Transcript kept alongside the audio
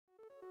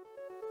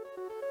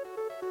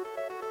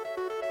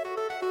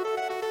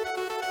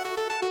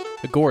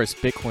Agorist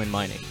Bitcoin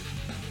mining.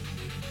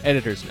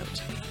 Editor's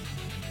note.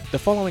 The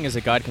following is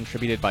a guide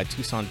contributed by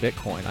Tucson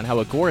Bitcoin on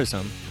how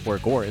Agorism, or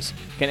Agorist,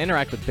 can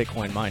interact with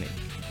Bitcoin mining.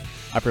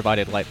 I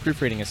provided light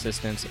proofreading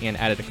assistance and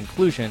added a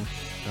conclusion,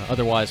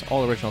 otherwise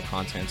all original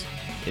content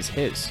is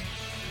his.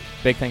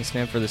 Big thanks to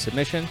him for the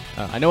submission.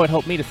 I know it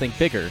helped me to think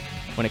bigger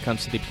when it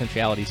comes to the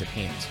potentialities at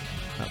hand.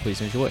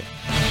 Please enjoy.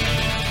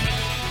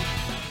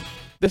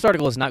 This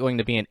article is not going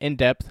to be an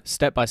in-depth,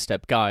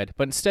 step-by-step guide,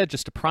 but instead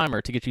just a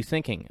primer to get you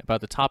thinking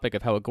about the topic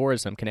of how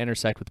Agorism can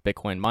intersect with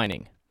Bitcoin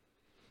mining.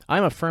 I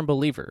am a firm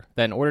believer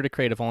that in order to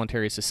create a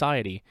voluntary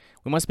society,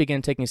 we must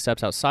begin taking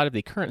steps outside of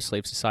the current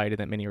slave society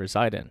that many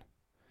reside in.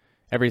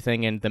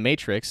 Everything in the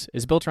Matrix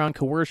is built around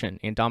coercion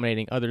and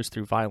dominating others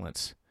through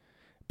violence.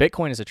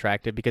 Bitcoin is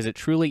attractive because it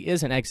truly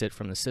is an exit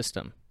from the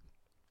system.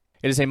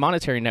 It is a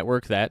monetary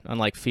network that,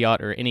 unlike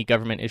fiat or any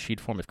government-issued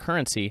form of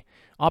currency,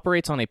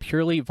 operates on a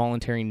purely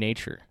voluntary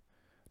nature.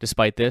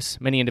 Despite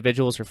this, many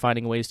individuals are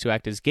finding ways to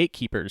act as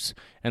gatekeepers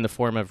in the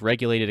form of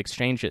regulated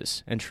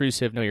exchanges,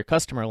 intrusive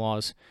know-your-customer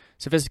laws,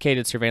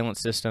 sophisticated surveillance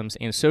systems,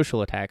 and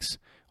social attacks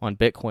on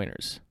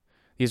Bitcoiners.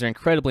 These are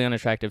incredibly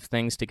unattractive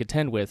things to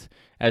contend with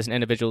as an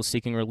individual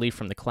seeking relief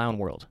from the clown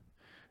world.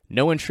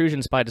 No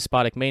intrusions by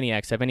despotic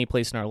maniacs have any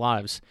place in our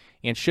lives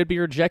and should be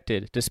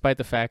rejected despite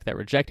the fact that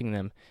rejecting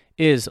them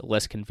is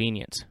less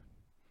convenient.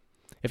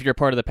 If you're a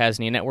part of the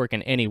P.A.Z.NIA network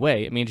in any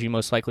way, it means you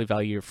most likely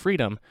value your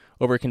freedom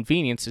over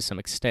convenience to some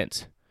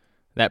extent.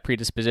 That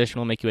predisposition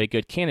will make you a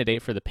good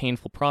candidate for the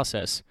painful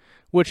process,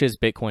 which is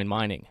Bitcoin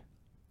mining.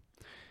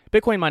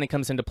 Bitcoin mining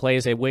comes into play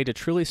as a way to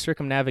truly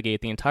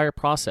circumnavigate the entire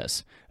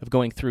process of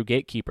going through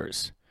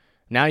gatekeepers.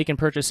 Now you can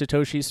purchase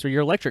Satoshis through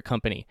your electric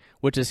company,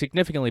 which is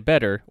significantly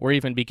better, or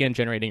even begin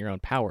generating your own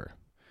power.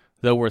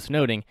 Though worth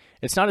noting,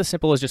 it's not as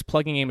simple as just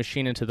plugging a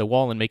machine into the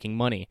wall and making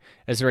money,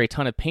 as there are a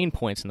ton of pain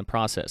points in the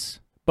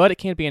process. But it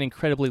can be an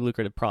incredibly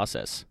lucrative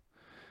process.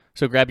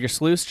 So grab your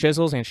sleuths,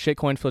 chisels, and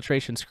shitcoin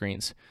filtration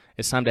screens.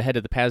 It's time to head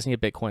to the P.A.Z.NIA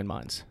Bitcoin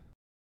mines.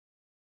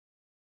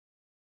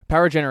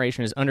 Power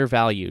generation is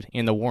undervalued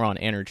in the war on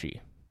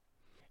energy.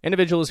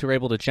 Individuals who are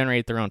able to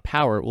generate their own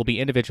power will be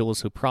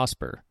individuals who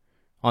prosper.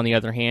 On the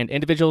other hand,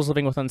 individuals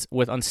living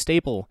with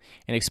unstable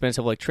and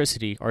expensive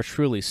electricity are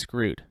truly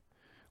screwed.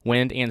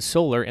 Wind and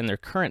solar in their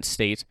current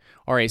state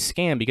are a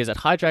scam because it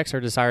hijacks our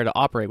desire to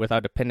operate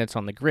without dependence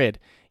on the grid,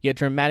 yet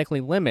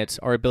dramatically limits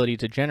our ability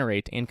to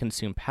generate and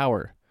consume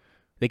power.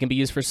 They can be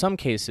used for some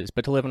cases,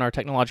 but to live in our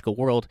technological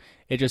world,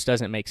 it just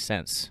doesn't make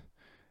sense.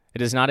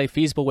 It is not a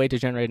feasible way to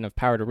generate enough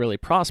power to really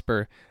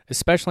prosper,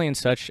 especially in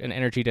such an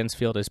energy-dense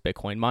field as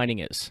Bitcoin mining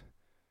is.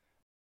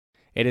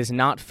 It is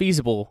not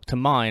feasible to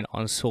mine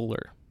on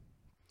solar.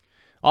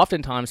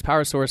 Oftentimes,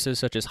 power sources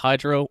such as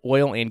hydro,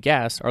 oil, and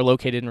gas are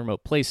located in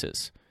remote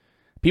places.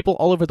 People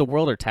all over the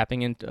world are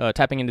tapping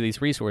into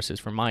these resources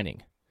for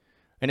mining.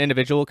 An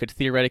individual could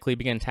theoretically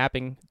begin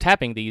tapping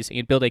these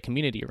and build a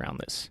community around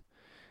this.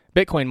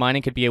 Bitcoin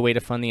mining could be a way to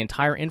fund the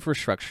entire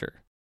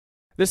infrastructure.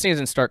 This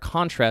stands in stark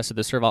contrast to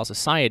the servile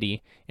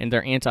society and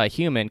their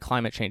anti-human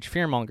climate change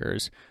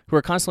fearmongers who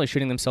are constantly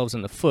shooting themselves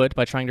in the foot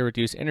by trying to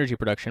reduce energy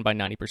production by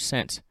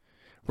 90%.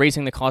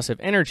 Raising the cost of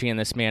energy in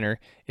this manner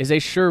is a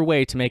sure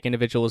way to make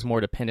individuals more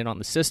dependent on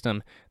the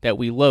system that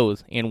we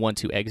loathe and want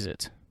to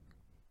exit.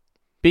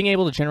 Being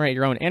able to generate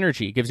your own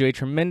energy gives you a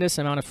tremendous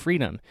amount of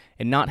freedom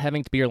in not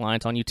having to be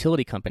reliant on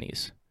utility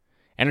companies.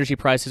 Energy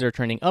prices are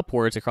trending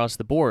upwards across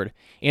the board,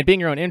 and being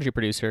your own energy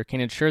producer can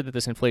ensure that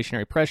this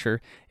inflationary pressure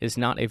is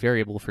not a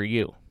variable for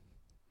you.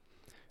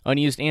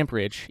 Unused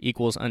amperage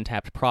equals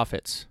untapped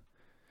profits.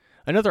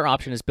 Another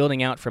option is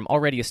building out from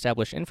already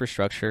established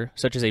infrastructure,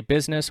 such as a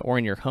business or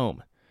in your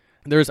home.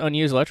 There is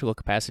unused electrical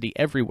capacity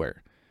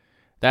everywhere.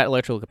 That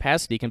electrical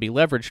capacity can be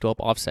leveraged to help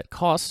offset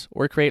costs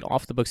or create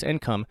off-the-books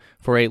income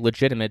for a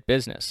legitimate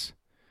business.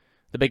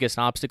 The biggest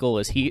obstacle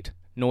is heat,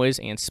 noise,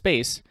 and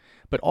space,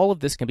 but all of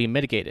this can be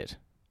mitigated.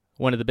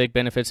 One of the big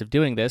benefits of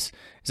doing this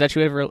is that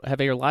you have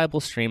a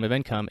reliable stream of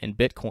income in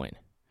Bitcoin.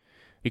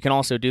 You can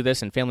also do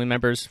this in family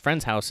members,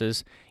 friends'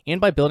 houses, and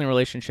by building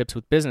relationships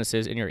with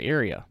businesses in your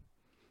area.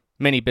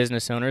 Many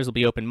business owners will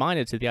be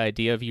open-minded to the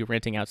idea of you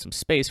renting out some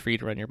space for you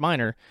to run your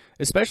miner,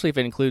 especially if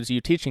it includes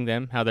you teaching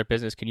them how their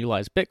business can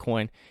utilize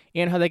Bitcoin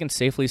and how they can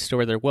safely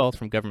store their wealth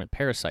from government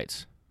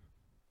parasites.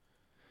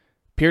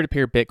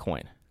 Peer-to-peer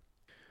Bitcoin.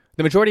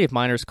 The majority of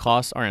miners'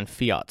 costs are in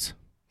fiat.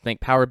 Think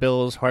power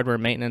bills, hardware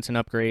maintenance and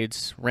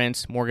upgrades,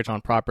 rent, mortgage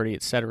on property,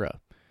 etc.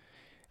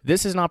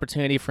 This is an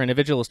opportunity for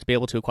individuals to be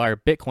able to acquire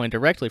Bitcoin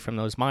directly from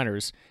those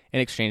miners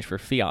in exchange for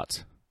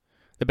fiat.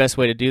 The best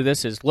way to do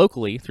this is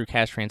locally through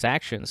cash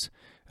transactions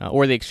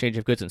or the exchange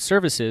of goods and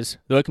services,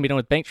 though it can be done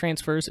with bank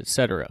transfers,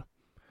 etc.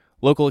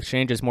 Local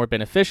exchange is more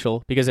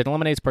beneficial because it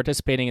eliminates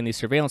participating in the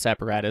surveillance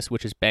apparatus,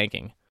 which is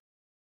banking.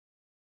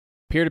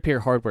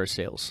 Peer-to-peer hardware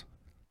sales.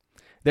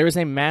 There is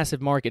a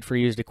massive market for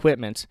used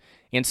equipment,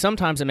 and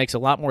sometimes it makes a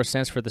lot more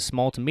sense for the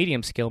small to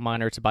medium scale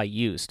miner to buy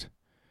used.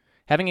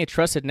 Having a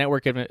trusted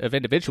network of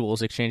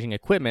individuals exchanging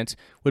equipment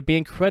would be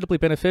incredibly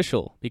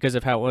beneficial because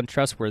of how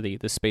untrustworthy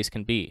this space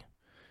can be.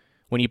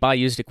 When you buy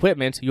used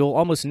equipment, you'll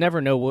almost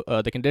never know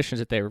the conditions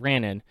that they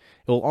ran in.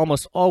 It will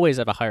almost always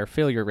have a higher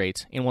failure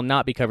rate and will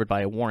not be covered by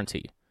a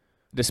warranty.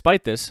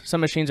 Despite this, some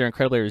machines are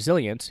incredibly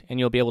resilient, and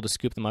you'll be able to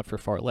scoop them up for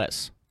far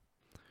less.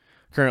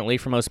 Currently,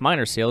 for most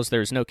miner sales,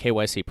 there is no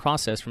KYC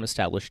process from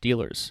established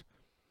dealers.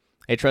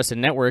 A trusted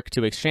network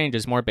to exchange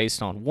is more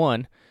based on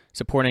 1,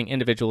 supporting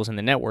individuals in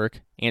the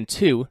network, and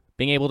 2,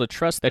 being able to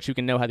trust that you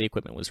can know how the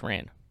equipment was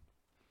ran.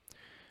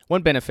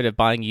 One benefit of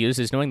buying used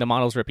is knowing the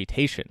model's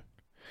reputation.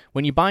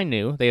 When you buy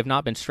new, they have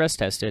not been stress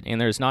tested and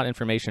there is not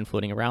information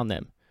floating around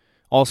them.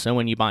 Also,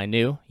 when you buy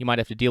new, you might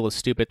have to deal with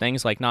stupid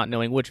things like not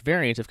knowing which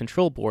variant of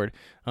control board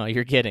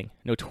you're getting,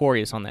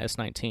 notorious on the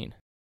S19.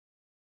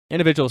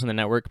 Individuals in the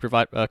network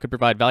could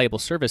provide valuable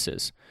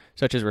services,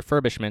 such as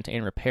refurbishment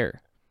and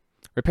repair.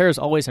 Repair is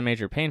always a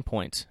major pain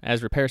point,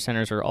 as repair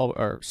centers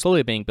are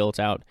slowly being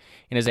built out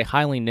and is a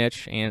highly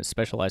niche and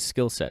specialized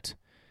skill set.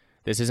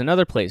 This is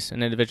another place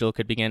an individual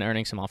could begin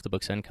earning some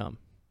off-the-books income.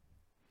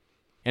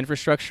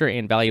 Infrastructure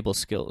and valuable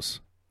skills.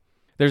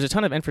 There's a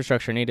ton of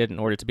infrastructure needed in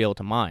order to be able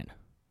to mine.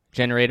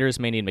 Generators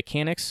may need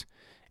mechanics.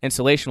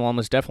 Installation will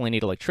almost definitely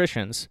need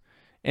electricians.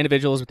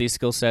 Individuals with these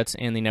skill sets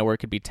and the network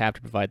could be tapped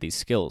to provide these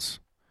skills.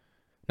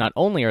 Not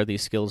only are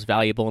these skills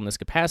valuable in this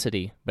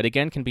capacity, but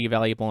again can be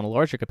valuable in a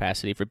larger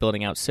capacity for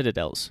building out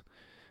citadels.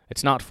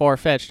 It's not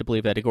far-fetched to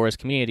believe that Agorist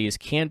communities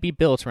can be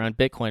built around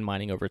Bitcoin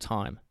mining over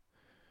time.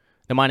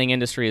 The mining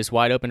industry is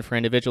wide open for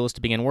individuals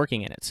to begin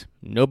working in it.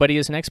 Nobody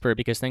is an expert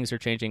because things are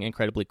changing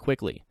incredibly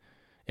quickly.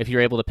 If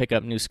you're able to pick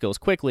up new skills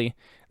quickly,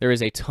 there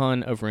is a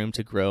ton of room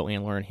to grow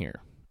and learn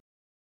here.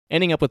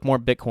 Ending up with more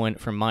Bitcoin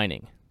from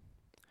mining.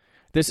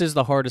 This is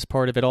the hardest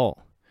part of it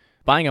all.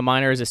 Buying a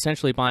miner is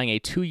essentially buying a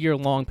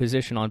 2-year-long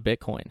position on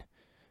Bitcoin.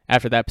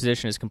 After that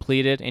position is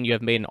completed and you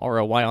have made an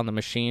ROI on the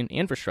machine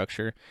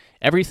infrastructure,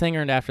 everything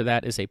earned after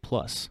that is a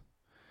plus.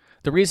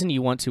 The reason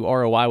you want to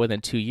ROI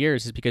within 2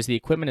 years is because the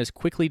equipment is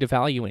quickly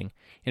devaluing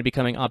and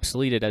becoming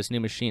obsoleted as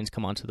new machines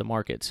come onto the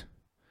market.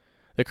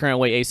 The current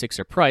way ASICs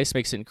are priced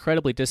makes it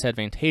incredibly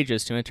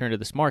disadvantageous to enter into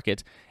this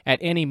market at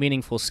any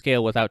meaningful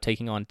scale without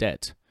taking on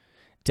debt.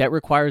 Debt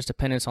requires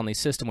dependence on the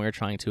system we are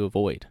trying to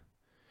avoid.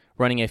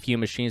 Running a few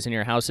machines in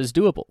your house is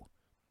doable.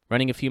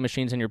 Running a few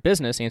machines in your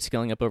business and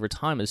scaling up over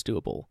time is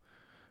doable.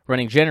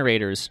 Running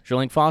generators,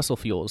 drilling fossil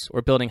fuels,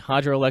 or building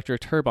hydroelectric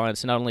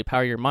turbines to not only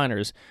power your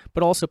miners,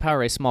 but also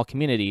power a small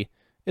community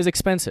is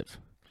expensive.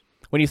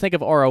 When you think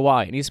of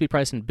ROI, it needs to be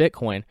priced in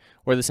Bitcoin,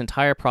 or this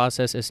entire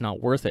process is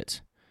not worth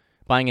it.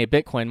 Buying a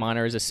Bitcoin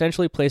miner is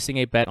essentially placing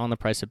a bet on the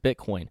price of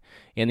Bitcoin,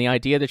 and the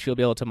idea that you'll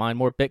be able to mine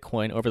more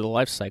Bitcoin over the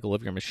life cycle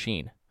of your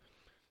machine.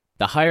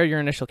 The higher your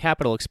initial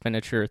capital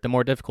expenditure, the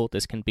more difficult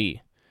this can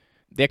be.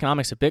 The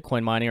economics of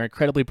Bitcoin mining are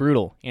incredibly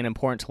brutal and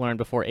important to learn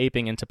before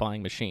aping into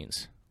buying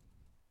machines.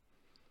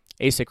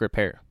 ASIC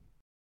repair.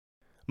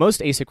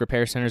 Most ASIC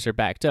repair centers are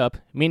backed up,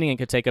 meaning it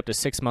could take up to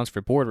 6 months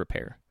for board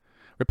repair.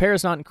 Repair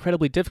is not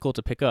incredibly difficult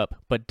to pick up,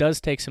 but does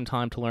take some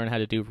time to learn how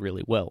to do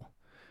really well.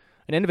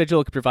 An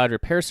individual could provide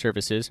repair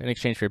services in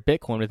exchange for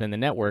Bitcoin within the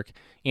network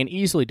and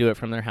easily do it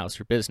from their house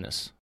or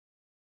business.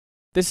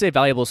 This is a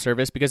valuable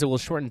service because it will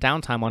shorten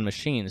downtime on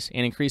machines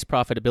and increase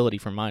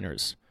profitability for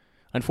miners.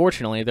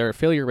 Unfortunately, there are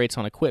failure rates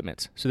on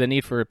equipment, so the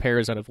need for repair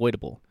is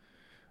unavoidable.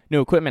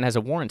 New equipment has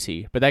a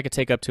warranty, but that could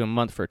take up to a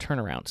month for a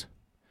turnaround.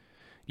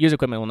 Used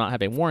equipment will not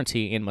have a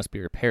warranty and must be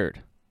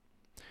repaired.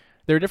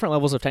 There are different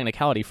levels of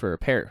technicality for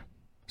repair.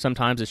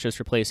 Sometimes it's just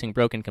replacing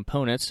broken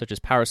components such as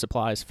power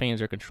supplies,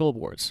 fans, or control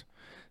boards.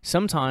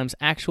 Sometimes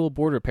actual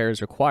board repair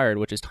is required,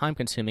 which is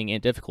time-consuming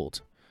and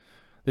difficult.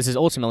 This is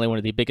ultimately one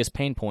of the biggest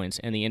pain points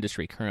in the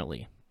industry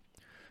currently.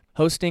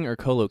 Hosting or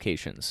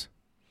co-locations.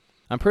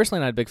 I'm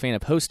personally not a big fan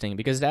of hosting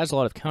because it adds a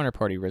lot of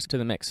counterparty risk to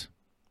the mix.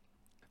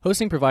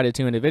 Hosting provided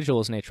to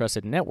individuals in a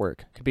trusted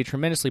network could be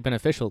tremendously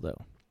beneficial,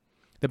 though.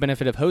 The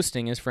benefit of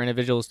hosting is for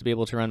individuals to be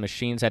able to run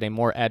machines at a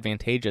more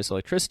advantageous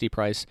electricity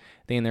price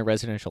than in their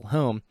residential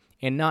home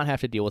and not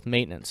have to deal with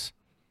maintenance.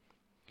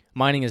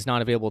 Mining is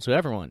not available to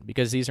everyone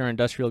because these are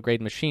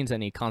industrial-grade machines that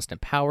need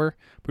constant power,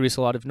 produce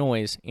a lot of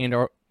noise, and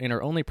are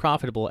only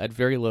profitable at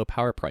very low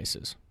power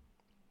prices.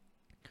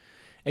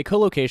 A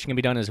co-location can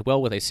be done as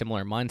well with a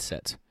similar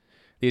mindset.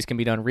 These can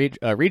be done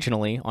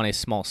regionally on a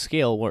small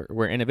scale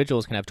where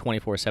individuals can have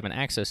 24/7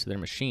 access to their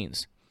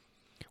machines.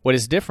 What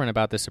is different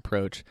about this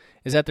approach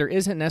is that there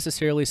isn't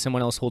necessarily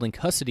someone else holding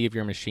custody of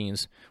your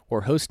machines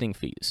or hosting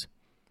fees.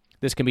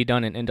 This can be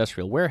done in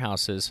industrial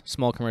warehouses,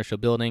 small commercial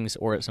buildings,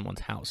 or at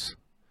someone's house.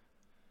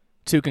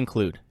 To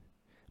conclude,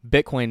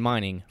 Bitcoin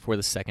mining for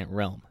the second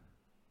realm.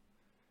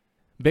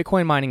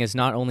 Bitcoin mining is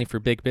not only for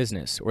big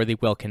business or the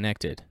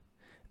well-connected.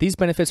 These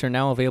benefits are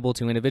now available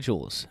to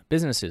individuals,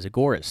 businesses,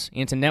 agorists,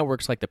 and to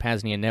networks like the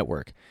P.A.Z.NIA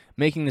network,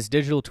 making this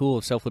digital tool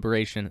of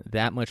self-liberation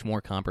that much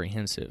more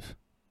comprehensive.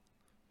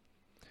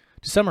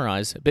 To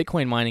summarize,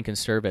 Bitcoin mining can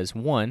serve as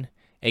 1.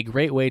 A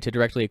great way to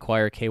directly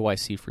acquire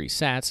KYC-free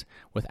sats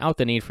without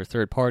the need for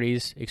third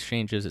parties,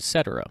 exchanges,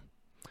 etc.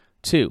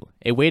 2.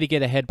 A way to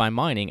get ahead by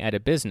mining at a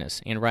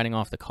business and writing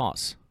off the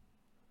costs.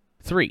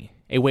 3.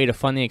 a way to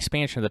fund the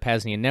expansion of the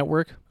P.A.Z.NIA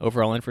network,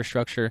 overall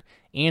infrastructure,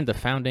 and the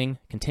founding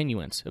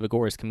continuance of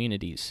Agorist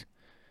communities.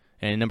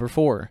 And number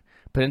 4,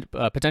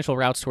 potential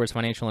routes towards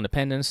financial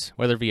independence,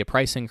 whether via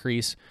price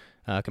increase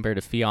compared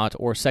to fiat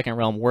or second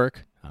realm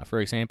work.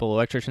 For example,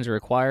 electricians are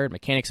required,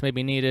 mechanics may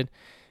be needed,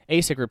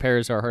 ASIC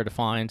repairs are hard to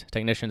find,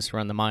 technicians to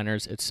run the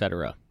miners,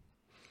 etc.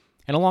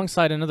 And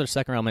alongside another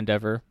second realm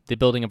endeavor, the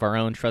building of our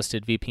own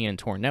trusted VPN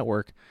Tor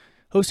network,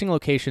 hosting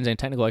locations and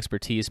technical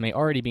expertise may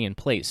already be in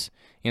place,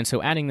 and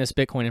so adding this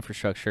Bitcoin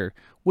infrastructure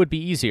would be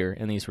easier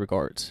in these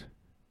regards.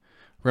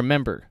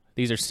 Remember,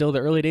 these are still the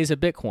early days of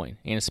Bitcoin,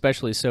 and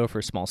especially so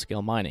for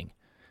small-scale mining.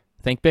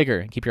 Think bigger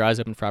and keep your eyes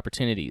open for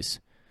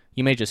opportunities.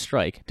 You may just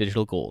strike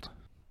digital gold.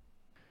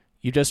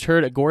 You just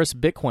heard Agorist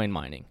Bitcoin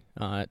mining.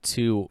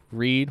 To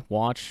read,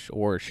 watch,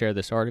 or share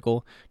this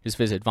article, just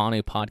visit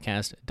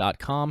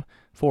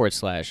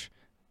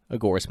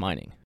vanupodcast.com/Agorist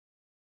mining.